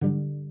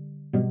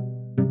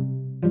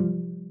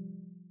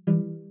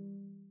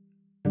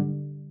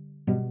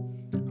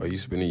you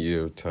spend a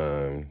year of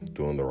time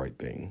doing the right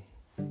thing?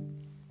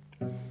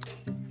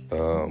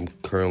 I'm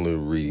currently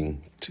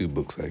reading 2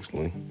 books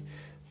actually,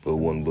 but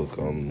one book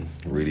I'm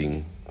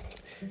reading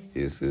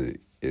is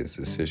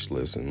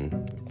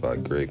Essentialism by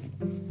Greg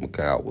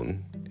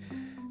McKeown,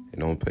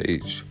 and on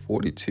page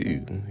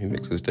 42 he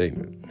makes a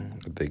statement.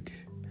 I think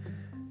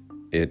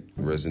it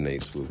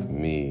resonates with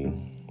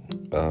me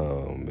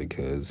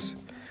because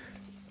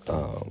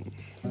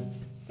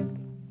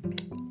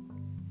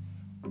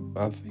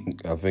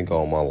I think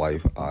all my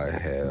life I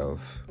have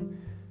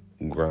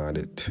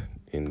grinded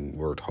and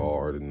worked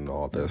hard and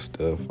all that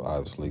stuff.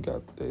 Obviously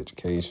got the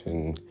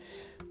education,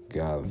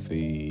 got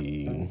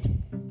the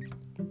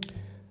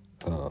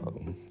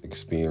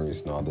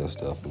experience and all that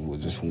stuff, and was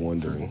just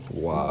wondering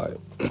why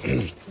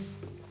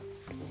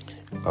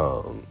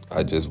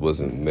I just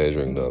wasn't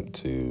measuring up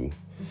to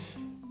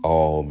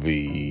all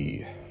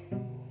the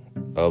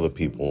other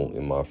people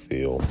in my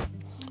field,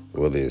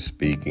 whether it's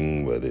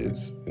speaking, whether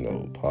it's,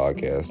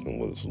 podcasting,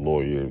 whether it's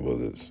lawyer,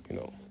 whether it's,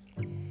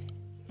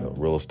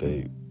 real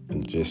estate,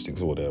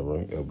 logistics, or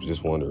whatever. I was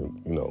just wondering,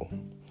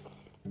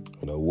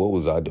 what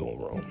was I doing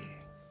wrong?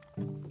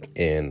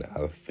 And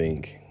I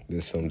think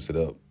this sums it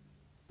up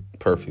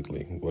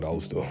perfectly, what I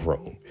was doing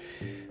wrong.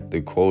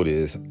 The quote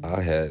is,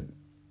 I had,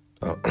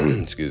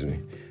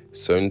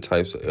 certain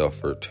types of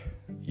effort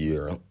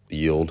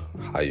yield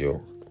higher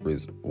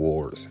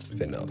rewards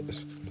than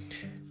others.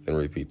 Let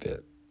me repeat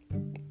that.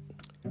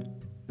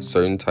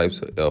 Certain types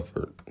of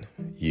effort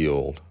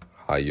yield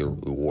higher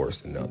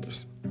rewards than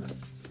others.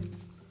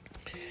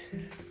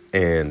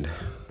 And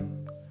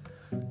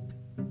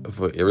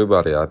for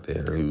everybody out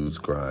there who's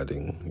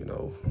grinding,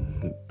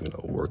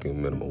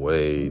 working minimum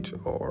wage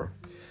or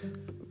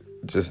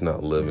just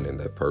not living in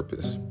that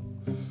purpose,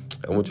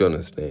 I want you to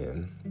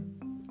understand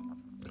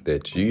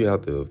that you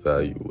have to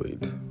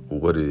evaluate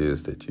what it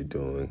is that you're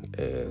doing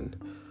and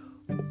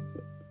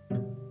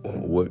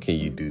what can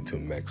you do to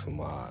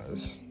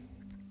maximize,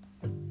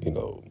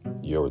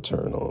 your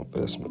return on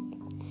investment.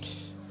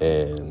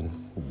 And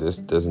this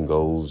doesn't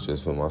go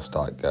just for my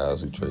stock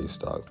guys who trade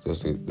stocks.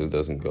 This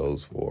doesn't go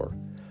for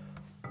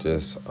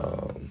just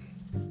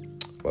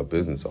my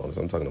business owners.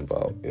 I'm talking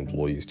about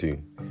employees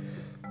too.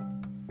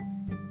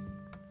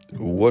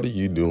 What are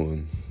you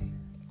doing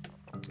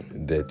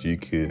that you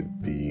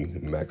could be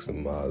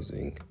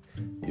maximizing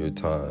your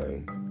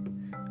time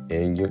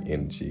and your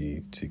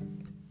energy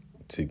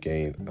to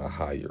gain a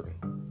higher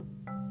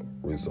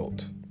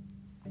result?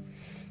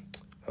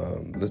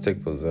 Let's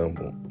take, for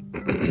example,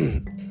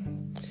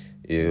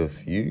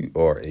 if you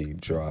are a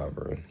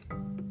driver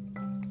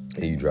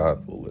and you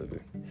drive for a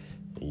living,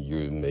 and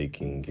you're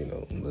making,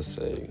 let's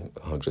say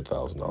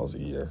 $100,000 a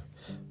year,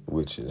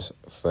 which is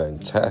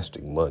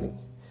fantastic money.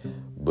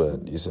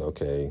 But you say,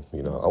 okay, I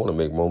want to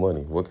make more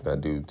money. What can I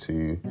do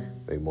to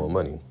make more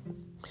money?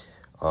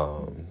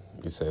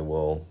 You say,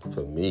 well,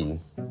 for me,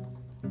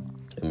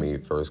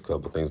 first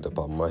couple of things that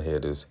pop in my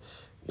head is,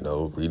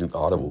 reading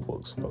Audible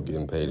books,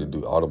 getting paid to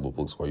do Audible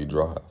books while you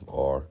drive,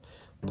 or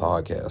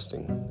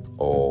podcasting,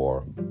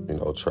 or,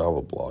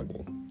 travel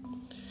blogging.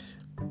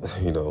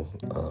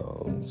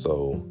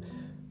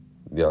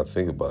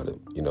 Think about it.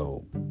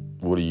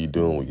 What are you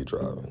doing when you're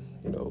driving?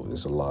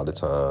 There's a lot of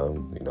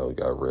time, you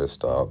got rest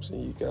stops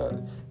and you got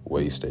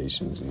way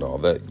stations and all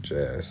that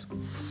jazz.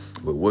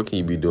 But what can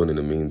you be doing in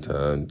the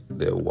meantime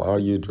that while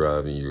you're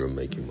driving, you're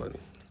making money?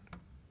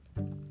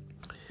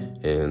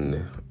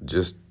 And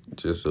just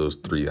those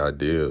 3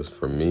 ideas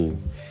for me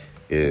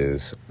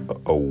is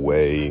a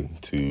way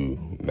to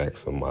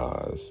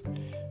maximize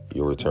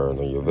your return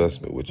on your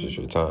investment, which is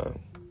your time.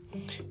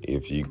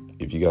 If you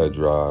got to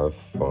drive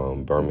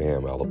from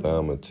Birmingham,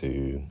 Alabama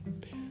to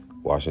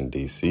Washington,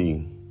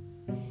 D.C.,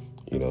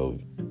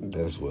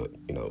 that's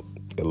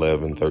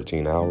 11,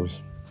 13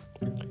 hours.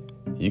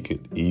 You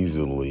could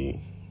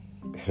easily,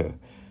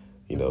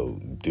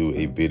 do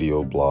a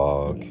video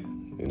blog,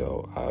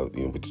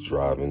 with your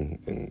driving,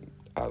 and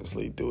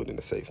obviously do it in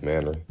a safe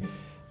manner.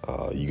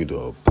 You could do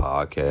a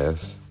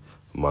podcast,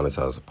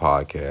 monetize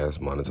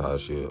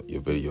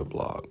your video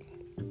blog.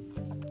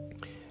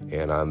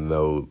 And I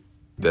know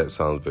that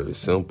sounds very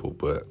simple,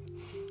 but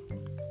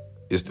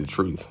it's the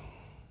truth.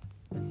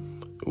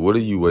 What are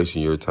you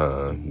wasting your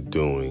time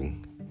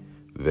doing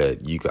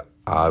that you could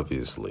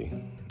obviously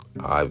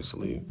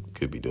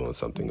could be doing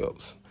something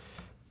else?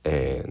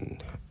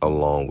 And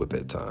along with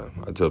that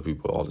time, I tell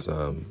people all the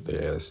time, they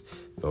ask,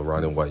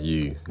 Ryan, why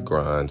you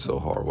grind so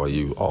hard? Why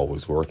you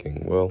always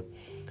working? Well,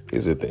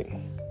 here's the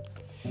thing.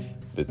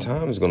 The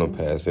time is going to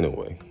pass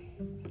anyway,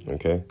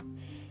 okay?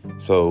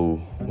 So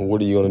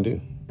what are you going to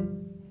do?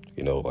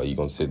 Are you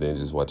going to sit there and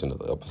just watch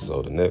another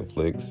episode of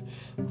Netflix?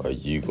 Are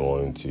you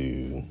going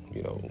to,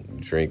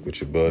 drink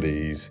with your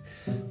buddies?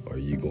 Are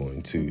you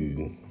going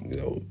to,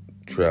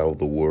 travel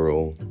the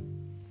world?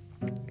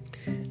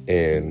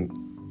 And,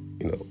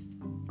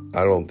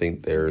 I don't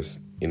think there's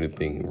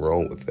anything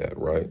wrong with that,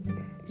 right?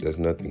 There's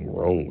nothing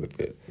wrong with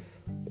it,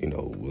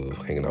 with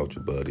hanging out with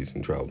your buddies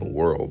and traveling the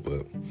world.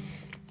 But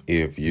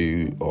if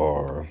you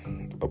are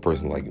a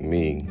person like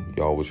me,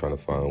 you're always trying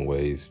to find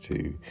ways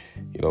to,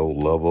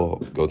 level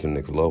up, go to the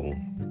next level.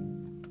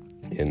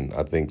 And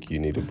I think you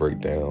need to break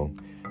down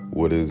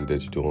what is it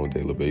that you do on a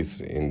daily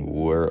basis, and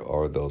where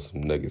are those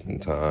nuggets in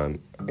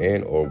time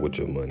and or with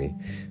your money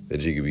that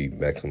you could be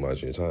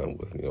maximizing your time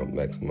with,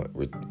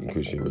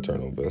 increasing your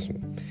return on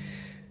investment.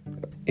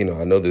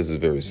 I know this is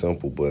very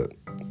simple, but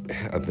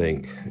I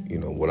think,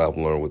 what I've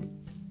learned with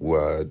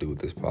what I do with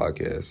this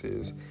podcast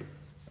is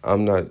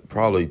I'm not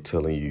probably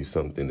telling you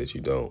something that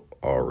you don't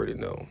already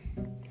know.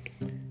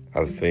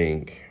 I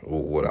think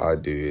what I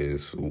do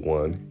is,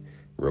 one,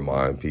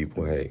 remind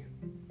people, hey,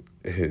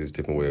 it's a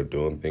different way of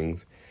doing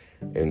things.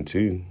 And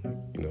two,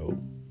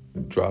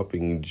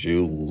 dropping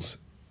jewels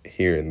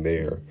here and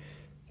there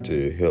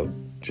to help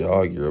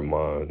jog your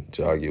mind,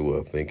 jog your way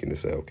of thinking, to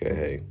say, okay,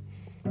 hey,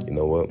 you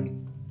know what?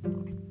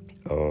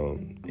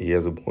 He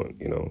has a point,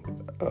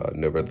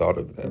 never thought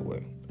of it that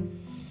way.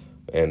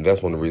 And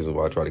that's one of the reasons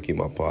why I try to keep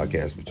my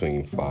podcast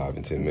between 5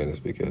 and 10 minutes,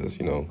 because,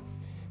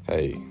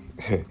 hey,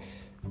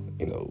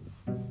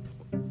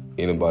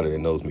 anybody that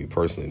knows me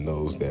personally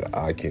knows that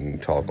I can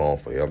talk on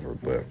forever.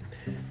 But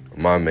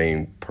my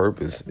main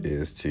purpose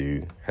is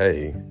to,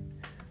 hey,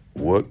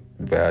 what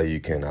value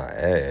can I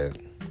add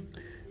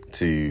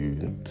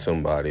to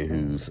somebody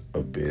who's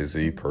a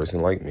busy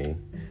person like me,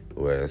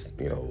 who has,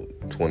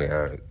 20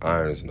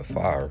 irons in the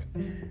fire,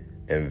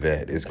 and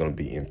that it's going to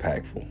be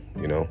impactful,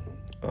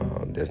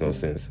 There's no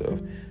sense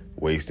of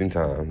wasting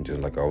time,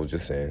 just like I was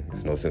just saying.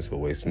 There's no sense of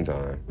wasting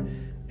time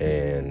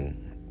and,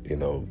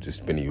 just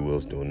spinning your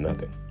wheels doing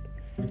nothing.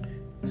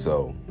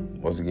 So,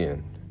 once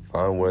again,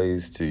 find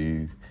ways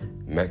to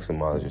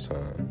maximize your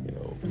time.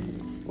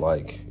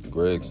 Like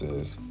Greg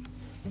says,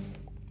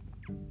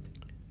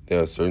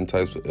 there are certain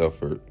types of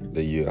effort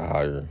that you have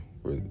higher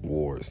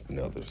rewards than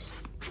others.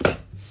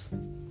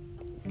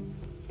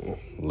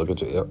 Look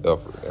at your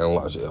effort,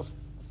 analyze your effort,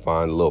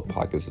 find little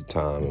pockets of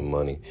time and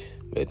money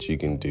that you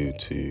can do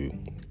to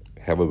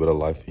have a better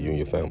life for you and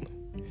your family.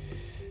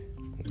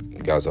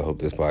 Guys, I hope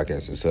this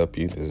podcast has helped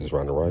you. This is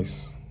Ronnie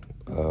Rice.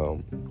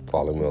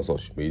 Follow me on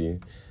social media.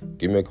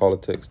 Give me a call or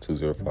text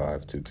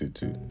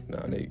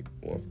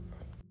 205-222-9815.